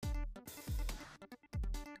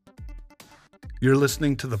You're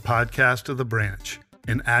listening to the podcast of The Branch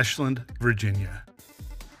in Ashland, Virginia.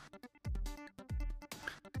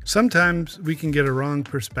 Sometimes we can get a wrong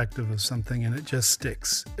perspective of something and it just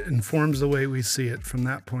sticks. It informs the way we see it from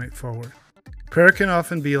that point forward. Prayer can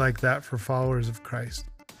often be like that for followers of Christ.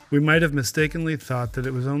 We might have mistakenly thought that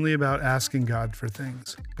it was only about asking God for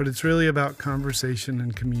things, but it's really about conversation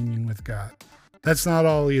and communion with God. That's not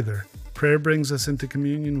all either. Prayer brings us into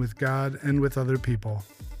communion with God and with other people.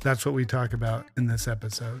 That's what we talk about in this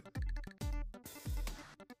episode.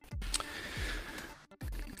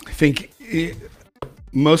 I think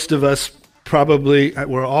most of us probably,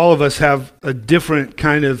 or all of us, have a different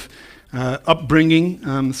kind of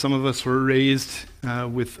upbringing. Some of us were raised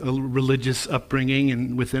with a religious upbringing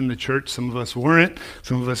and within the church. Some of us weren't.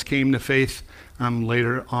 Some of us came to faith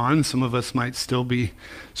later on. Some of us might still be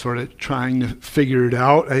sort of trying to figure it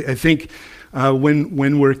out. I think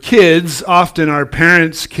when we're kids, often our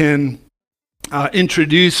parents can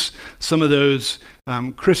introduce some of those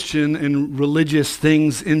Christian and religious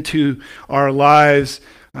things into our lives,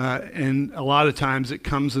 and a lot of times it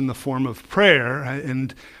comes in the form of prayer.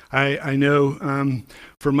 And I know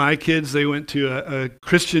for my kids, they went to a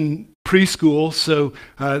Christian preschool, so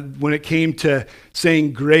when it came to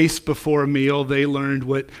saying grace before a meal, they learned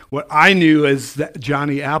what I knew as the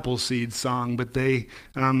Johnny Appleseed song, but they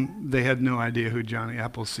had no idea who Johnny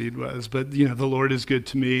Appleseed was. But the Lord is good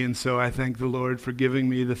to me, and so I thank the Lord for giving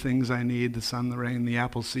me the things I need: the sun, the rain, the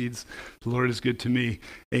apple seeds. The Lord is good to me.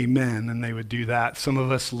 Amen. And they would do that. Some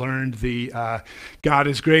of us learned the God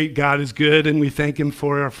is great, God is good, and we thank Him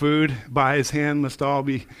for our food. By His hand must all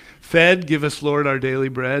be fed. Give us, Lord, our daily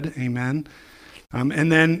bread. Amen.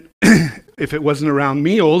 And then if it wasn't around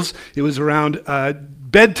meals, it was around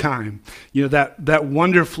bedtime. That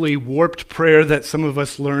wonderfully warped prayer that some of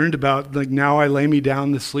us learned about, like, now I lay me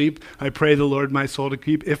down to sleep. I pray the Lord my soul to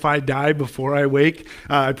keep. If I die before I wake,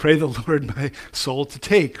 I pray the Lord my soul to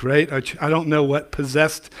take, right? I don't know what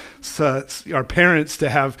possessed our parents to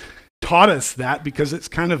have taught us that, because it's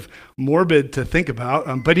kind of morbid to think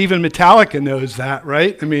about. But even Metallica knows that,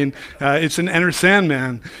 right? I mean, it's an Enter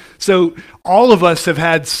Sandman. So all of us have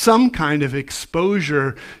had some kind of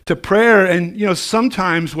exposure to prayer. And,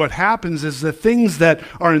 sometimes what happens is the things that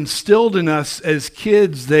are instilled in us as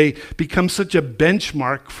kids, they become such a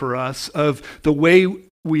benchmark for us of the way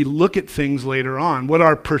we look at things later on, what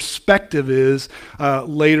our perspective is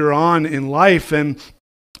later on in life. And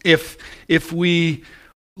if we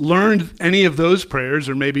learned any of those prayers,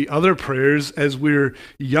 or maybe other prayers, as we're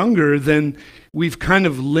younger, then we've kind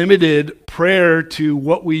of limited prayer to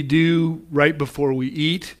what we do right before we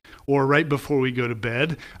eat or right before we go to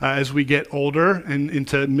bed. As we get older and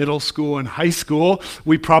into middle school and high school,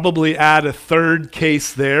 we probably add a third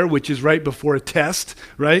case there, which is right before a test,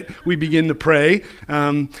 right? We begin to pray.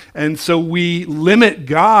 And so we limit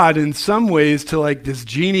God in some ways to like this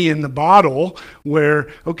genie in the bottle where,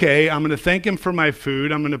 okay, I'm going to thank Him for my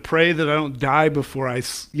food. I'm going to pray that I don't die before I,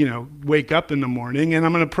 wake up in the morning. And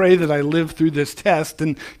I'm going to pray that I live through this test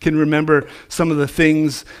and can remember some of the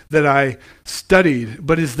things that I studied.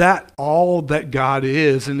 But is that all that God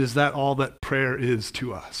is, and is that all that prayer is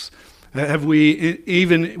to us? Have we,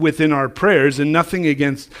 even within our prayers, and nothing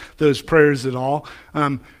against those prayers at all,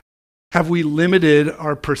 have we limited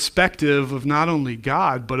our perspective of not only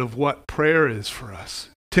God, but of what prayer is for us?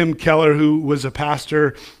 Tim Keller, who was a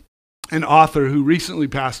pastor and author who recently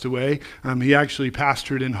passed away, he actually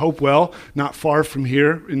pastored in Hopewell, not far from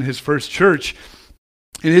here, in his first church.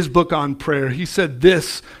 In his book on prayer, he said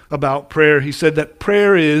this about prayer. He said that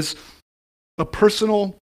prayer is a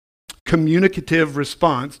personal, communicative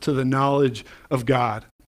response to the knowledge of God.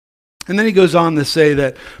 And then he goes on to say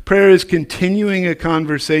that prayer is continuing a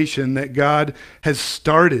conversation that God has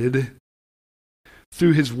started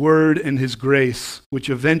through His word and His grace, which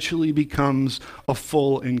eventually becomes a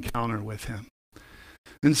full encounter with Him.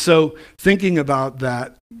 And so thinking about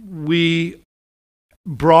that, we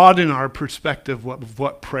broaden our perspective of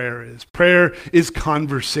what prayer is. Prayer is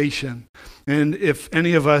conversation. And if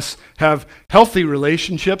any of us have healthy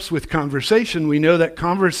relationships with conversation, we know that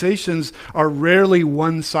conversations are rarely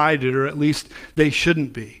one-sided, or at least they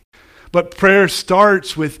shouldn't be. But prayer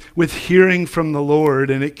starts with hearing from the Lord,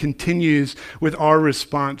 and it continues with our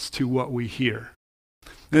response to what we hear.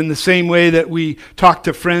 In the same way that we talk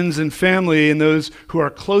to friends and family and those who are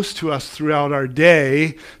close to us throughout our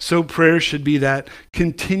day, so prayer should be that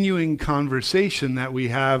continuing conversation that we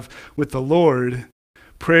have with the Lord.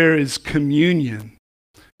 Prayer is communion.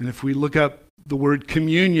 And if we look up the word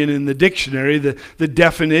communion in the dictionary, the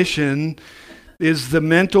definition is the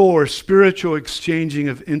mental or spiritual exchanging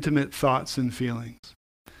of intimate thoughts and feelings.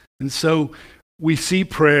 And so we see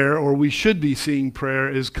prayer, or we should be seeing prayer,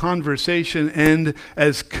 as conversation and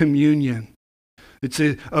as communion. It's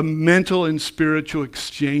a mental and spiritual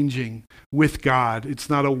exchanging with God. It's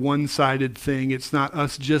not a one-sided thing. It's not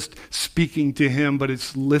us just speaking to him, but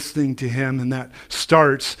it's listening to him, and that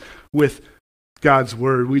starts with God's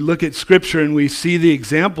word. We look at Scripture and we see the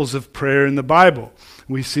examples of prayer in the Bible.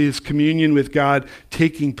 We see this communion with God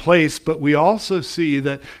taking place, but we also see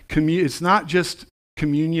that it's not just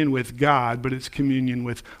communion with God, but it's communion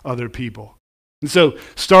with other people. And so,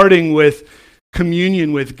 starting with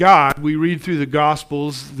communion with God, we read through the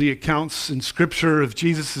Gospels, the accounts in Scripture of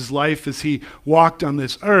Jesus' life as he walked on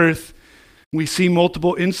this earth. We see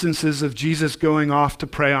multiple instances of Jesus going off to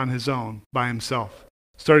pray on his own, by himself.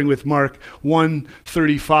 Starting with Mark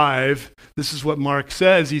 1:35, this is what Mark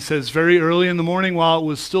says. He says, very early in the morning, while it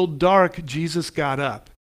was still dark, Jesus got up.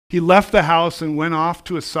 He left the house and went off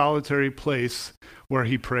to a solitary place where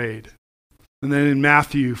he prayed. And then in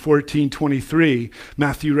Matthew 14:23,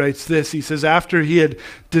 Matthew writes this. He says, after he had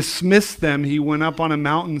dismissed them, he went up on a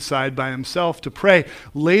mountainside by himself to pray.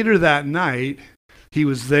 Later that night, he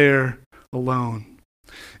was there alone.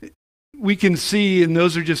 We can see, and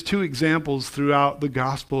those are just two examples throughout the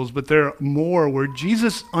Gospels, but there are more where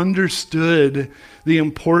Jesus understood the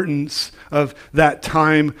importance of that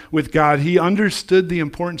time with God. He understood the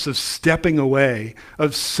importance of stepping away,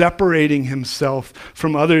 of separating himself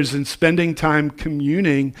from others and spending time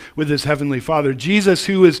communing with his heavenly Father. Jesus,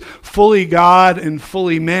 who is fully God and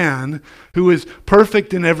fully man, who is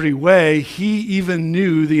perfect in every way, he even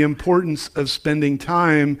knew the importance of spending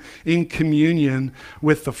time in communion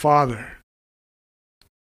with the Father.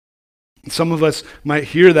 Some of us might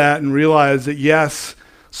hear that and realize that yes,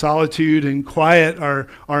 solitude and quiet are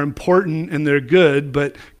important and they're good,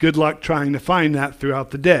 but good luck trying to find that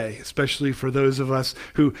throughout the day, especially for those of us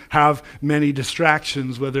who have many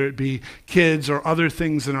distractions, whether it be kids or other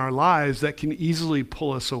things in our lives that can easily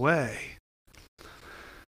pull us away.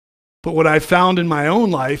 But what I've found in my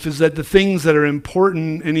own life is that the things that are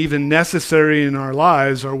important and even necessary in our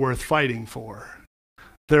lives are worth fighting for.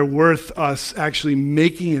 They're worth us actually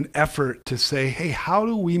making an effort to say, hey, how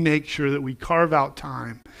do we make sure that we carve out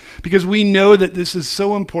time? Because we know that this is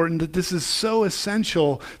so important, that this is so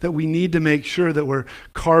essential, that we need to make sure that we're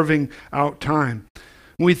carving out time.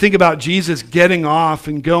 When we think about Jesus getting off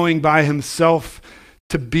and going by himself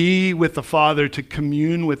to be with the Father, to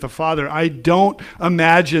commune with the Father, I don't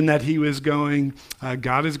imagine that he was going,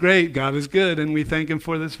 God is great, God is good, and we thank him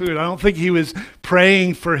for this food. I don't think he was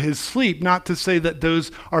praying for his sleep, not to say that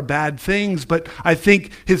those are bad things, but I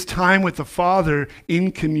think his time with the Father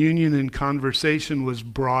in communion and conversation was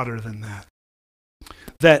broader than that.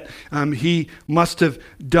 That he must have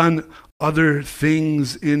done other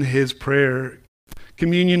things in his prayer.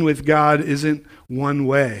 Communion with God isn't one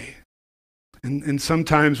way. And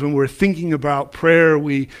sometimes when we're thinking about prayer,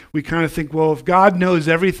 we kind of think, well, if God knows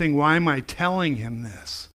everything, why am I telling him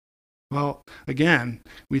this? Well, again,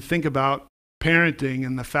 we think about parenting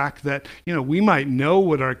and the fact that, we might know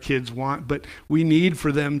what our kids want, but we need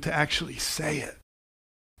for them to actually say it.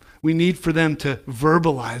 We need for them to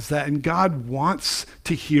verbalize that, and God wants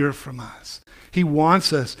to hear from us. He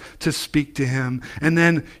wants us to speak to him, and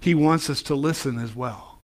then he wants us to listen as well.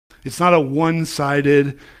 It's not a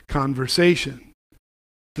one-sided conversation.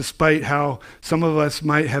 Despite how some of us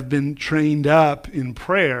might have been trained up in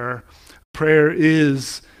prayer, prayer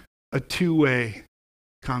is a two-way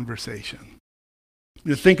conversation.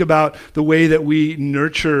 You think about the way that we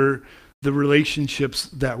nurture the relationships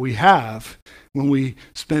that we have when we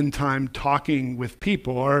spend time talking with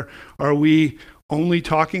people. Are we only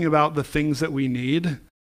talking about the things that we need?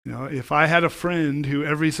 If I had a friend who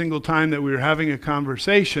every single time that we were having a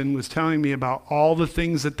conversation was telling me about all the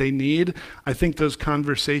things that they need, I think those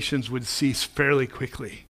conversations would cease fairly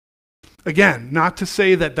quickly. Again, not to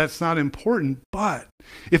say that that's not important, but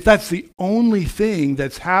if that's the only thing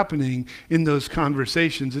that's happening in those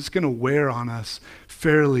conversations, it's going to wear on us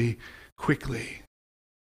fairly quickly.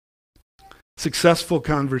 Successful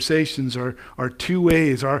conversations are two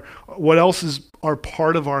ways. What else are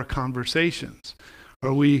part of our conversations?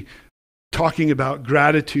 Are we talking about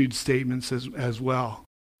gratitude statements as well?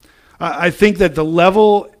 I think that the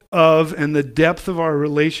level of and the depth of our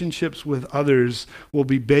relationships with others will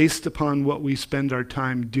be based upon what we spend our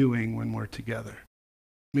time doing when we're together.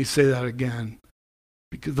 Let me say that again.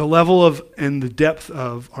 Because the level of and the depth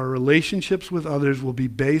of our relationships with others will be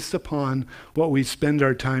based upon what we spend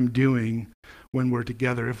our time doing when we're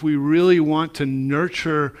together. If we really want to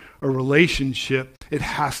nurture a relationship, it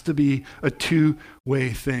has to be a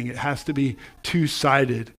two-way thing. It has to be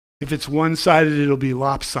two-sided. If it's one-sided, it'll be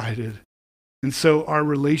lopsided. And so our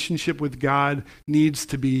relationship with God needs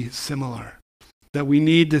to be similar, that we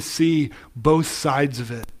need to see both sides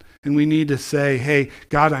of it. And we need to say, hey,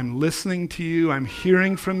 God, I'm listening to you, I'm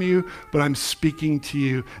hearing from you, but I'm speaking to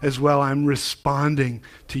you as well. I'm responding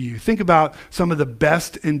to you. Think about some of the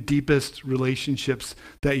best and deepest relationships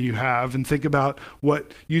that you have, and think about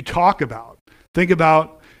what you talk about. Think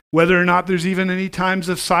about whether or not there's even any times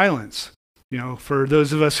of silence. You know, for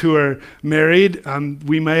those of us who are married,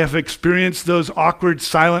 we may have experienced those awkward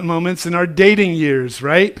silent moments in our dating years,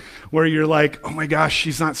 right? Where you're like, oh my gosh,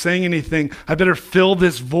 she's not saying anything. I better fill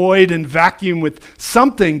this void and vacuum with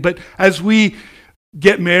something. But as we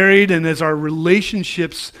get married and as our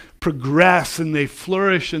relationships progress and they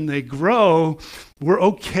flourish and they grow, we're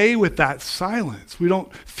okay with that silence. We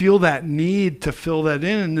don't feel that need to fill that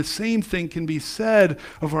in. And the same thing can be said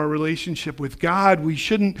of our relationship with God. We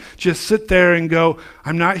shouldn't just sit there and go,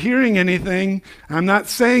 I'm not hearing anything, I'm not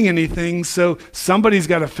saying anything, so somebody's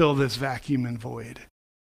got to fill this vacuum and void.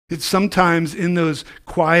 It's sometimes in those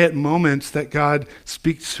quiet moments that God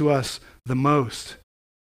speaks to us the most.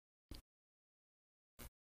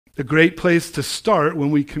 A great place to start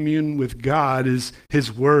when we commune with God is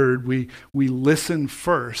his word. We listen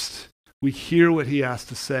first, we hear what he has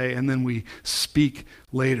to say, and then we speak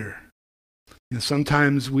later. And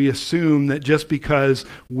sometimes we assume that just because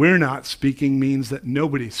we're not speaking means that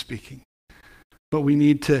nobody's speaking. But we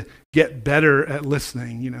need to get better at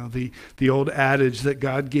listening. You know, the old adage that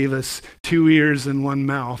God gave us 2 ears and 1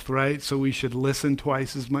 mouth, right? So we should listen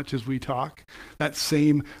twice as much as we talk. That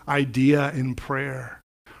same idea in prayer.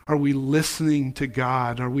 Are we listening to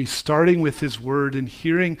God? Are we starting with his word and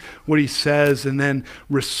hearing what he says and then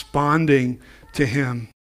responding to him?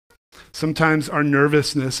 Sometimes our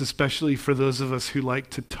nervousness, especially for those of us who like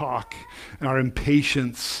to talk, our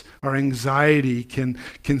impatience, our anxiety can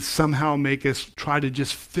somehow make us try to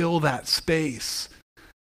just fill that space.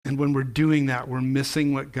 And when we're doing that, we're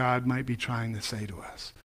missing what God might be trying to say to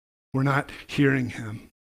us. We're not hearing him.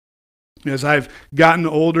 As I've gotten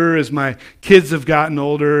older, as my kids have gotten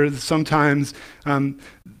older, sometimes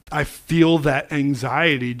I feel that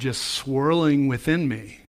anxiety just swirling within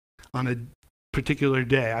me on a particular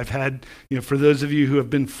day. I've had, for those of you who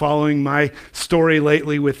have been following my story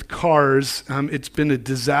lately with cars, it's been a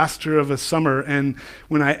disaster of a summer. And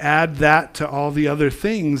when I add that to all the other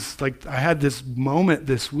things, like I had this moment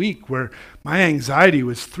this week where my anxiety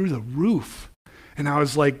was through the roof. And I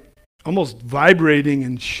was like, almost vibrating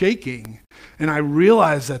and shaking. And I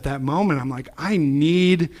realized at that moment, I'm like, I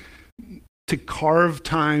need to carve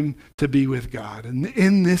time to be with God. And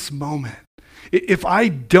in this moment, if I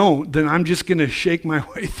don't, then I'm just going to shake my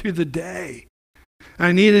way through the day.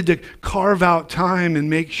 I needed to carve out time and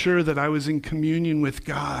make sure that I was in communion with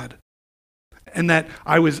God. And that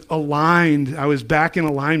I was aligned, I was back in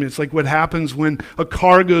alignment. It's like what happens when a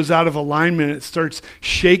car goes out of alignment, it starts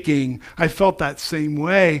shaking. I felt that same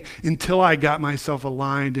way until I got myself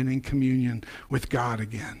aligned and in communion with God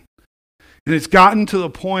again. And it's gotten to the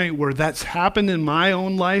point where that's happened in my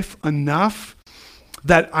own life enough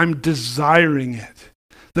that I'm desiring it.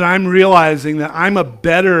 That I'm realizing that I'm a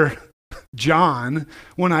better John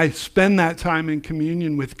when I spend that time in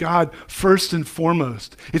communion with God first and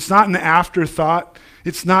foremost. It's not an afterthought.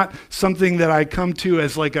 It's not something that I come to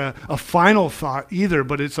as like a final thought either,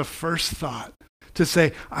 but it's a first thought to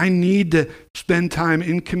say, I need to spend time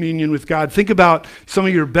in communion with God. Think about some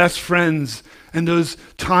of your best friends and those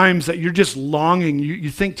times that you're just longing. You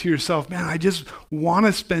think to yourself, man, I just want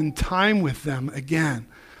to spend time with them again.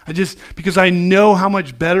 Because I know how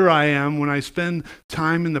much better I am when I spend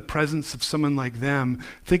time in the presence of someone like them.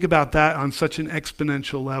 Think about that on such an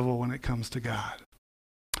exponential level when it comes to God.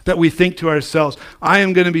 That we think to ourselves, I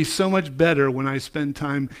am going to be so much better when I spend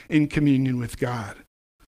time in communion with God.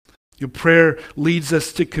 Prayer leads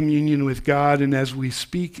us to communion with God, and as we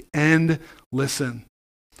speak and listen.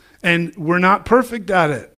 And we're not perfect at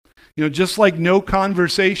it. Just like no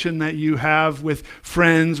conversation that you have with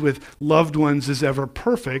friends, with loved ones is ever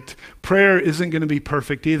perfect, prayer isn't going to be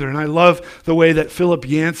perfect either. And I love the way that Philip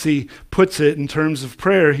Yancey puts it in terms of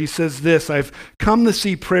prayer. He says this, I've come to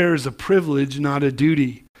see prayer as a privilege, not a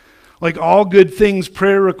duty. Like all good things,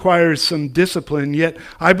 prayer requires some discipline, yet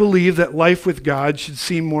I believe that life with God should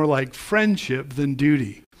seem more like friendship than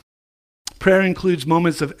duty. Prayer includes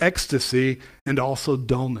moments of ecstasy and also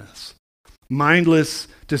dullness, mindless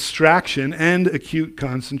distraction and acute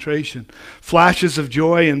concentration, flashes of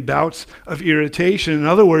joy and bouts of irritation. In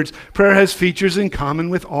other words, prayer has features in common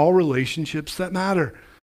with all relationships that matter.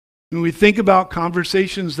 When we think about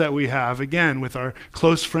conversations that we have, again, with our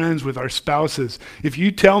close friends, with our spouses, if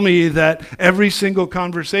you tell me that every single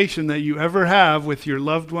conversation that you ever have with your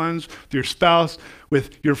loved ones, with your spouse,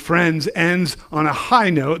 with your friends ends on a high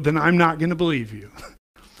note, then I'm not going to believe you.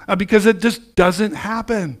 Because it just doesn't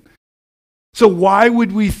happen. So why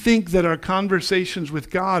would we think that our conversations with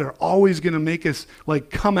God are always going to make us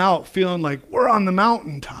come out feeling like we're on the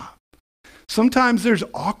mountaintop? Sometimes there's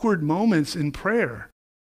awkward moments in prayer.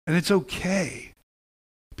 And it's okay,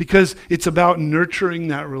 because it's about nurturing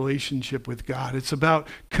that relationship with God. It's about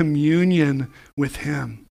communion with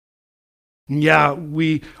Him. And yeah,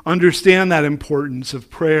 we understand that importance of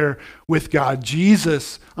prayer with God.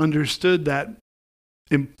 Jesus understood that,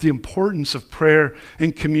 the importance of prayer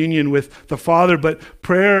and communion with the Father, but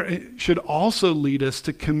prayer should also lead us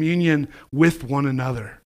to communion with one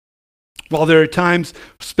another. While there are times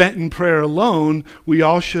spent in prayer alone, we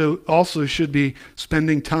also should be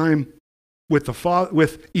spending time with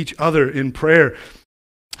with each other in prayer.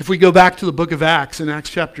 If we go back to the book of Acts, in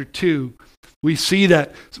Acts chapter 2, we see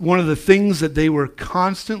that one of the things that they were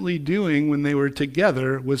constantly doing when they were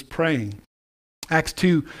together was praying. Acts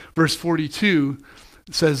 2, verse 42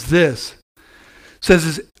 says this. It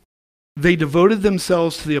says, they devoted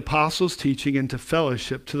themselves to the apostles' teaching and to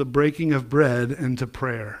fellowship, to the breaking of bread and to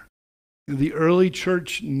prayer. The early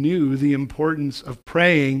church knew the importance of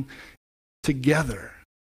praying together.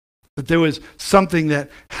 That there was something that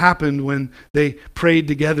happened when they prayed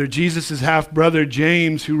together. Jesus' half-brother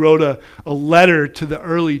James, who wrote a letter to the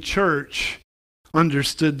early church,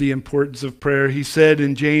 understood the importance of prayer. He said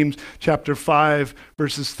in James chapter 5,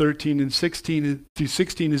 verses 13 and 16 through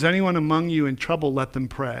 16, is anyone among you in trouble? Let them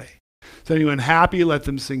pray. Is anyone happy? Let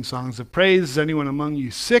them sing songs of praise. Is anyone among you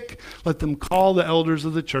sick? Let them call the elders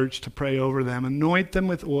of the church to pray over them. Anoint them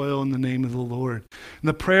with oil in the name of the Lord. And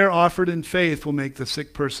the prayer offered in faith will make the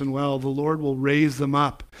sick person well. The Lord will raise them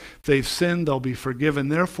up. If they've sinned, they'll be forgiven.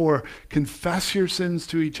 Therefore, confess your sins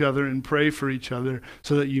to each other and pray for each other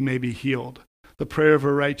so that you may be healed. The prayer of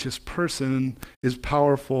a righteous person is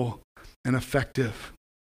powerful and effective.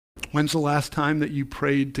 When's the last time that you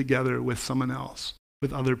prayed together with someone else,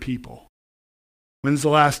 with other people? When's the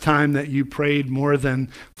last time that you prayed more than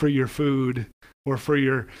for your food or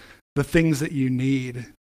for the things that you need?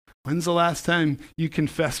 When's the last time you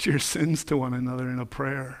confessed your sins to one another in a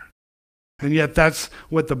prayer? And yet that's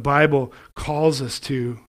what the Bible calls us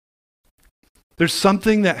to. There's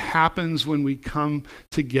something that happens when we come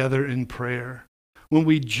together in prayer, when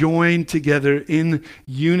we join together in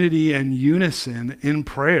unity and unison in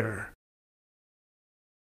prayer.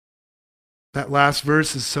 That last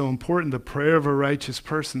verse is so important. The prayer of a righteous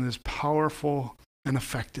person is powerful and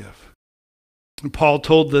effective. And Paul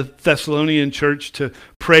told the Thessalonian church to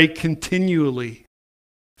pray continually,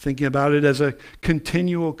 thinking about it as a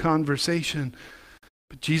continual conversation.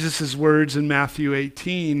 But Jesus' words in Matthew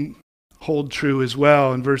 18 hold true as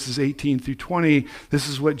well. In verses 18 through 20, this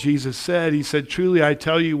is what Jesus said. He said, truly I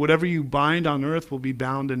tell you, whatever you bind on earth will be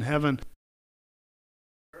bound in heaven.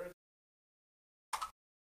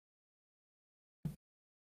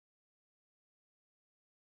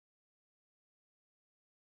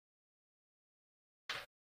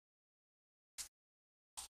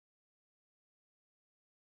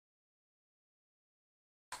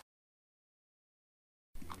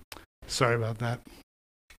 Sorry about that.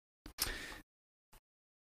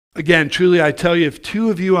 Again, truly I tell you, if two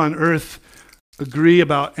of you on earth agree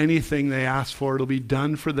about anything they ask for, it'll be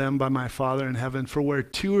done for them by my Father in heaven. For where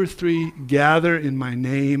two or three gather in my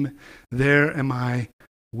name, there am I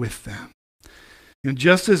with them. And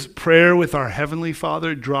just as prayer with our Heavenly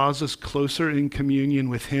Father draws us closer in communion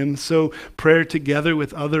with Him, so prayer together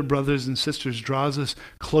with other brothers and sisters draws us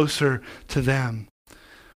closer to them.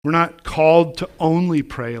 We're not called to only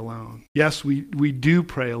pray alone. Yes, we do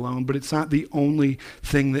pray alone, but it's not the only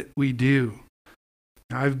thing that we do.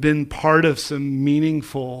 Now, I've been part of some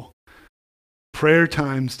meaningful prayer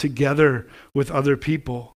times together with other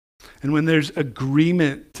people. And when there's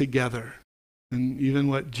agreement together, and even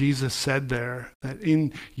what Jesus said there, that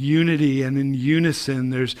in unity and in unison,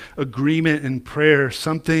 there's agreement in prayer,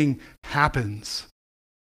 something happens.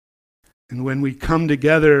 And when we come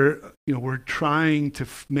together, we're trying to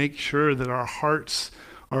make sure that our hearts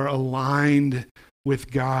are aligned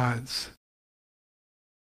with God's.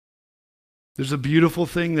 There's a beautiful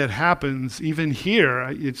thing that happens even here.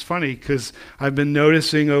 It's funny because I've been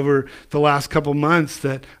noticing over the last couple months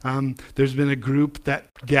that there's been a group that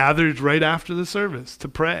gathered right after the service to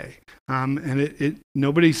pray. And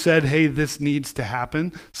nobody said, hey, this needs to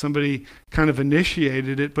happen. Somebody kind of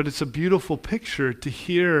initiated it, but it's a beautiful picture to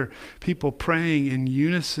hear people praying in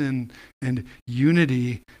unison and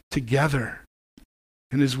unity together.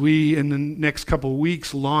 And as we, in the next couple of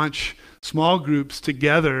weeks, launch small groups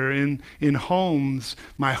together in homes,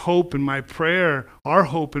 my hope and my prayer, our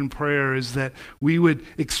hope and prayer is that we would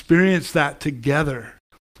experience that together.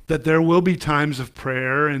 That there will be times of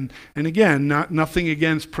prayer, and again, nothing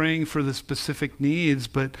against praying for the specific needs,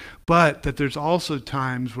 but that there's also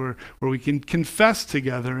times where we can confess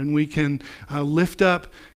together, and we can lift up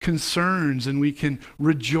concerns, and we can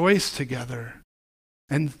rejoice together.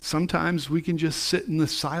 And sometimes we can just sit in the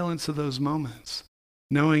silence of those moments,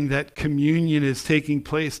 knowing that communion is taking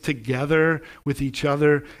place together with each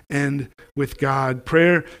other and with God.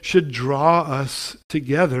 Prayer should draw us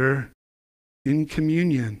together in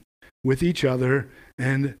communion with each other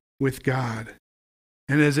and with God.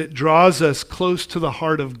 And as it draws us close to the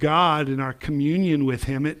heart of God in our communion with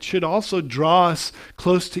him, it should also draw us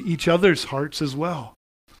close to each other's hearts as well.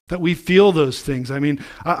 That we feel those things. I mean,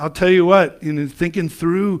 I'll tell you what, in thinking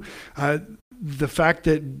through the fact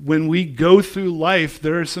that when we go through life,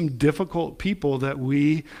 there are some difficult people that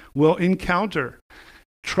we will encounter.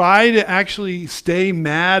 Try to actually stay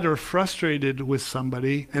mad or frustrated with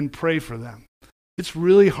somebody and pray for them. It's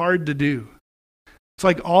really hard to do. It's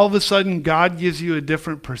like all of a sudden God gives you a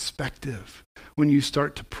different perspective when you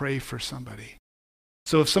start to pray for somebody.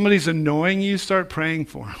 So if somebody's annoying you, start praying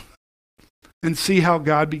for them and see how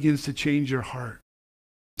God begins to change your heart,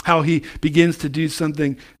 how he begins to do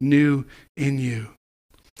something new in you.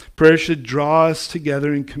 Prayer should draw us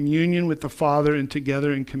together in communion with the Father and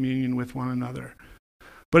together in communion with one another.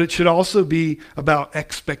 But it should also be about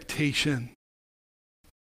expectation.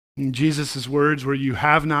 In Jesus' words were, you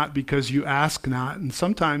have not because you ask not. And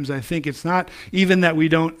sometimes I think it's not even that we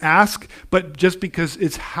don't ask, but just because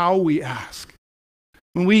it's how we ask.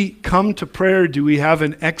 When we come to prayer, do we have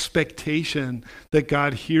an expectation that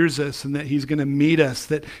God hears us and that he's going to meet us,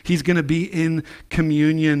 that he's going to be in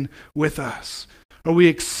communion with us? Are we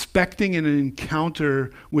expecting an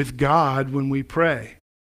encounter with God when we pray?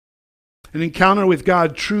 An encounter with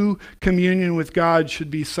God, true communion with God, should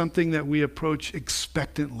be something that we approach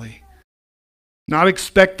expectantly. Not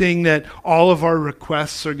expecting that all of our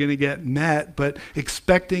requests are going to get met, but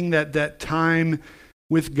expecting that that time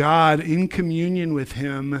with God in communion with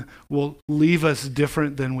him will leave us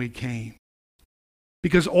different than we came.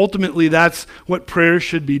 Because ultimately that's what prayer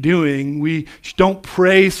should be doing. We don't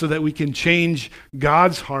pray so that we can change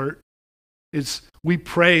God's heart. We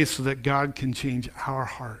pray so that God can change our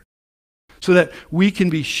heart. So that we can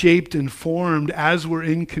be shaped and formed as we're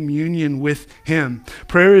in communion with him.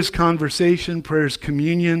 Prayer is conversation. Prayer is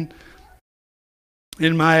communion.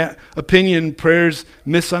 In my opinion, prayer's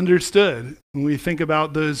misunderstood. When we think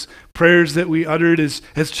about those prayers that we uttered as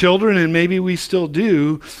children, and maybe we still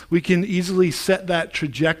do, we can easily set that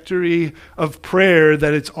trajectory of prayer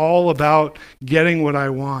that it's all about getting what I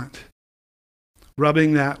want.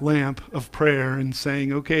 Rubbing that lamp of prayer and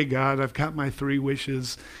saying, okay, God, I've got my 3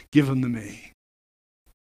 wishes, give them to me.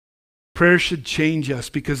 Prayer should change us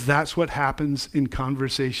because that's what happens in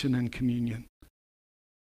conversation and communion.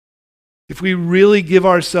 If we really give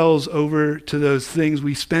ourselves over to those things,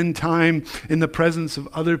 we spend time in the presence of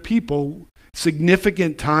other people,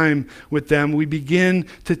 significant time with them, we begin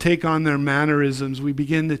to take on their mannerisms, we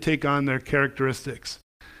begin to take on their characteristics.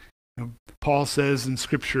 Paul says in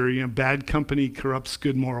Scripture, bad company corrupts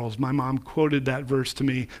good morals. My mom quoted that verse to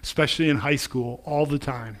me, especially in high school, all the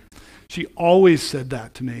time. She always said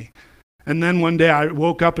that to me. And then one day I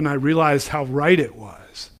woke up and I realized how right it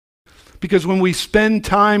was. Because when we spend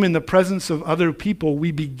time in the presence of other people,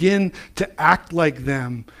 we begin to act like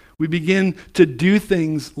them. We begin to do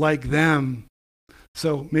things like them.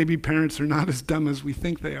 So maybe parents are not as dumb as we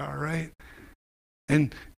think they are, right?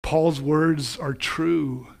 And Paul's words are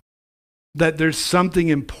true. That there's something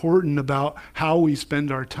important about how we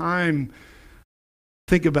spend our time.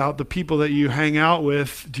 Think about the people that you hang out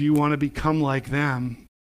with. Do you want to become like them?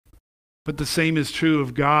 But the same is true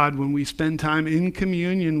of God. When we spend time in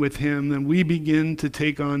communion with him, then we begin to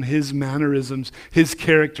take on his mannerisms, his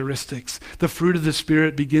characteristics. The fruit of the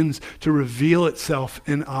Spirit begins to reveal itself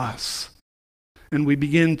in us. And we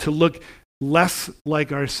begin to look less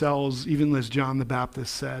like ourselves, even as John the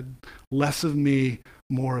Baptist said, less of me,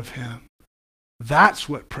 more of him. That's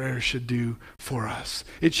what prayer should do for us.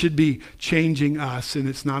 It should be changing us, and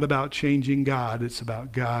it's not about changing God. It's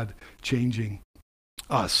about God changing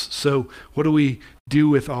us. So what do we do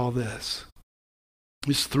with all this?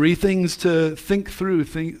 There's 3 things to think through,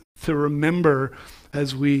 to remember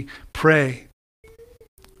as we pray.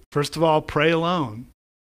 First of all, pray alone,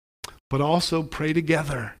 but also pray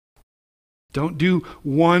together. Don't do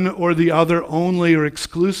one or the other only or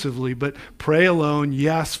exclusively, but pray alone.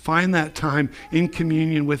 Yes, find that time in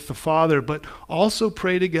communion with the Father, but also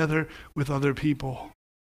pray together with other people.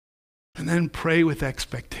 And then pray with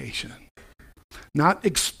expectation. Not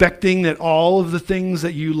expecting that all of the things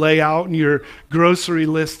that you lay out in your grocery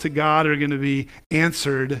list to God are going to be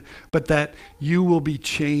answered, but that you will be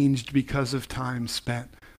changed because of time spent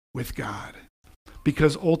with God.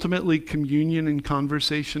 Because ultimately, communion and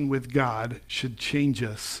conversation with God should change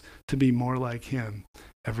us to be more like Him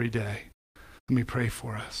every day. Let me pray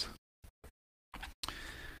for us.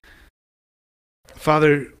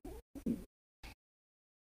 Father,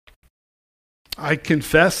 I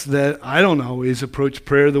confess that I don't always approach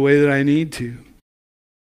prayer the way that I need to.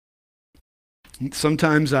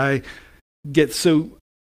 Sometimes I get so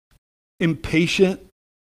impatient.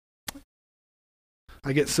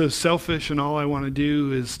 I get so selfish, and all I want to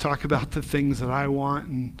do is talk about the things that I want,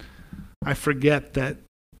 and I forget that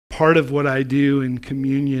part of what I do in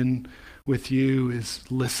communion with you is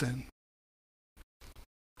listen.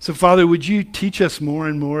 So, Father, would you teach us more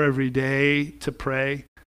and more every day to pray?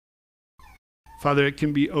 Father, it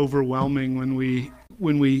can be overwhelming when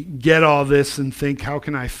we get all this and think, how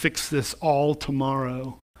can I fix this all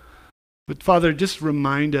tomorrow? But Father, just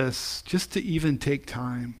remind us just to even take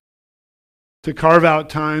time. To carve out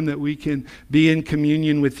time that we can be in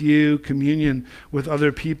communion with you, communion with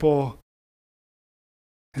other people.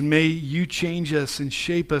 And may you change us and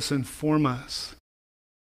shape us and form us.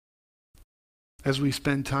 As we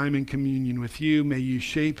spend time in communion with you, may you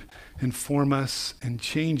shape and form us and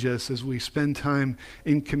change us as we spend time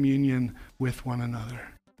in communion with one another.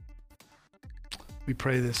 We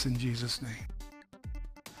pray this in Jesus' name.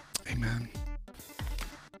 Amen.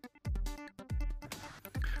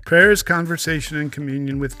 Prayer is conversation and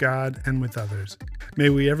communion with God and with others. May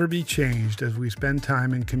we ever be changed as we spend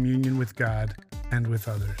time in communion with God and with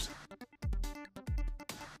others.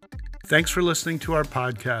 Thanks for listening to our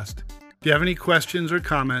podcast. If you have any questions or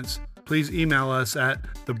comments, please email us at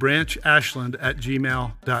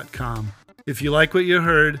thebranchashland@gmail.com. If you like what you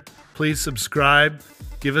heard, please subscribe,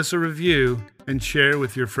 give us a review, and share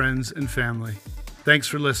with your friends and family. Thanks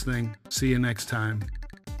for listening. See you next time.